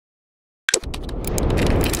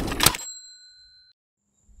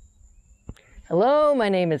Hello, my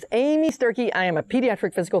name is Amy Sturkey. I am a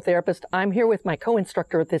pediatric physical therapist. I'm here with my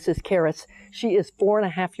co-instructor. This is Charis. She is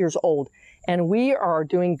 4.5 years old, and we are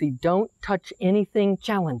doing the Don't Touch Anything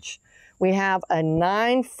challenge. We have a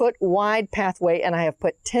 9-foot wide pathway, and I have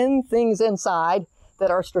put 10 things inside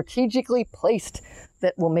that are strategically placed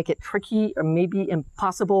that will make it tricky or maybe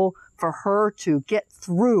impossible for her to get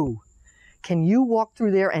through. Can you walk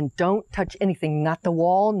through there and don't touch anything? Not the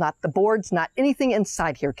wall, not the boards, not anything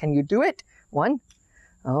inside here. Can you do it? 1.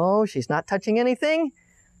 Oh, she's not touching anything.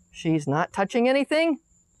 She's not touching anything.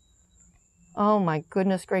 Oh my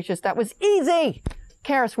goodness gracious, that was easy.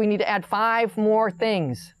 Charis, we need to add 5 more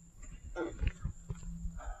things.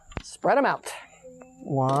 Spread them out.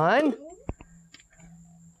 1,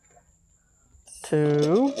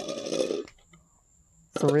 2,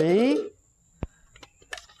 3,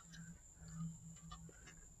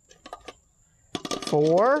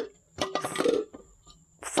 4,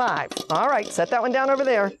 5. All right, set that one down over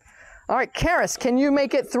there. All right, Charis, can you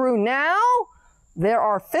make it through now? There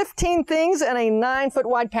are 15 things and a 9-foot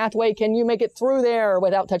wide pathway. Can you make it through there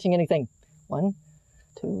without touching anything? 1,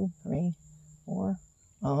 2, 3, 4.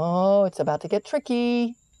 Oh, it's about to get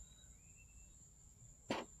tricky.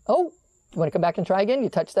 Oh, you want to come back and try again? You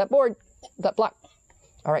touched that board, that block.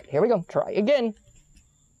 All right, here we go. Try again.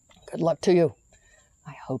 Good luck to you.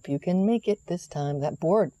 I hope you can make it this time. That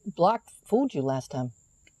board block fooled you last time.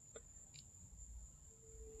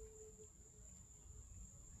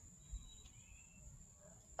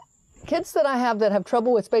 Kids that I have that have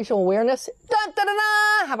trouble with spatial awareness,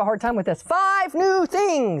 have a hard time with this. 5 new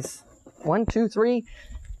things. 1, 2, 3,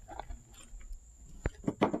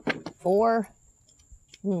 4.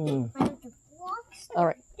 All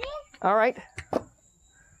right. All right.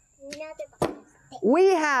 We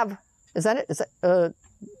have, is that it? Is that,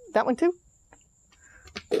 that one too?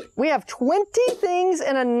 We have 20 things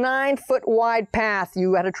in a 9-foot wide path.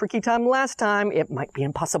 You had a tricky time last time. It might be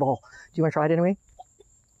impossible. Do you want to try it anyway?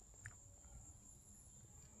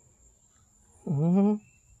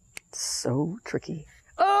 So tricky.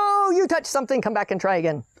 Oh, you touched something. Come back and try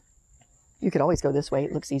again. You could always go this way.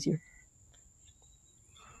 It looks easier.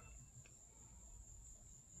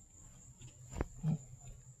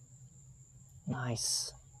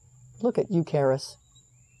 Nice. Look at you, Charis.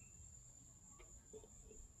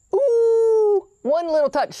 Ooh, 1 little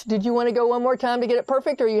touch. Did you want to go one more time to get it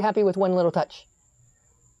perfect, or are you happy with 1 little touch?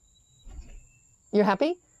 You're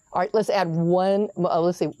happy? All right, let's add 1.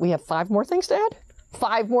 Let's see, we have 5 more things to add?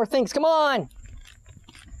 5 more things, come on!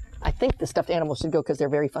 I think the stuffed animals should go because they're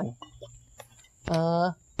very fun.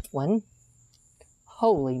 1.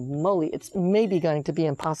 Holy moly, it's maybe going to be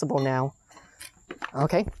impossible now.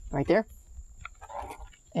 Okay, right there.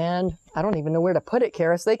 And I don't even know where to put it,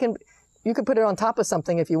 Charis. You can put it on top of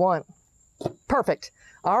something if you want. Perfect.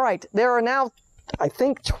 All right, there are now, I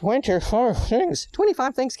think, 25 things.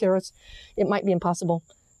 25 things, Charis. It might be impossible.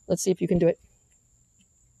 Let's see if you can do it.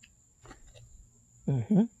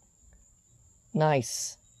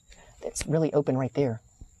 Nice. It's really open right there.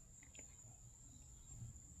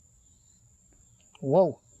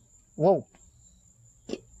 Whoa. Whoa.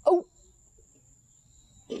 Oh.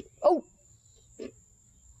 Oh.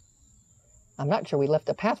 I'm not sure we left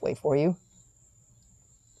a pathway for you.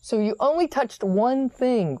 So you only touched 1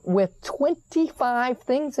 thing with 25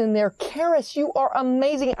 things in there. Charis, you are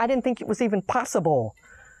amazing. I didn't think it was even possible.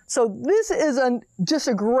 So this is just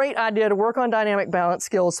a great idea to work on dynamic balance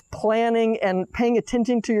skills, planning, and paying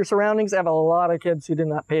attention to your surroundings. I have a lot of kids who do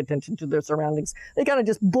not pay attention to their surroundings. They kind of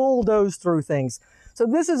just bulldoze through things. So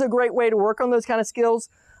this is a great way to work on those kind of skills.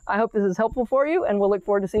 I hope this is helpful for you, and we'll look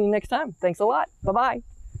forward to seeing you next time. Thanks a lot. Bye-bye.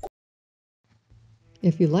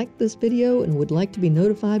 If you liked this video and would like to be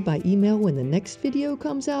notified by email when the next video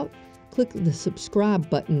comes out, click the subscribe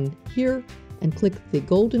button here and click the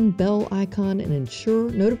golden bell icon and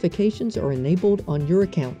ensure notifications are enabled on your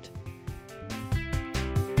account.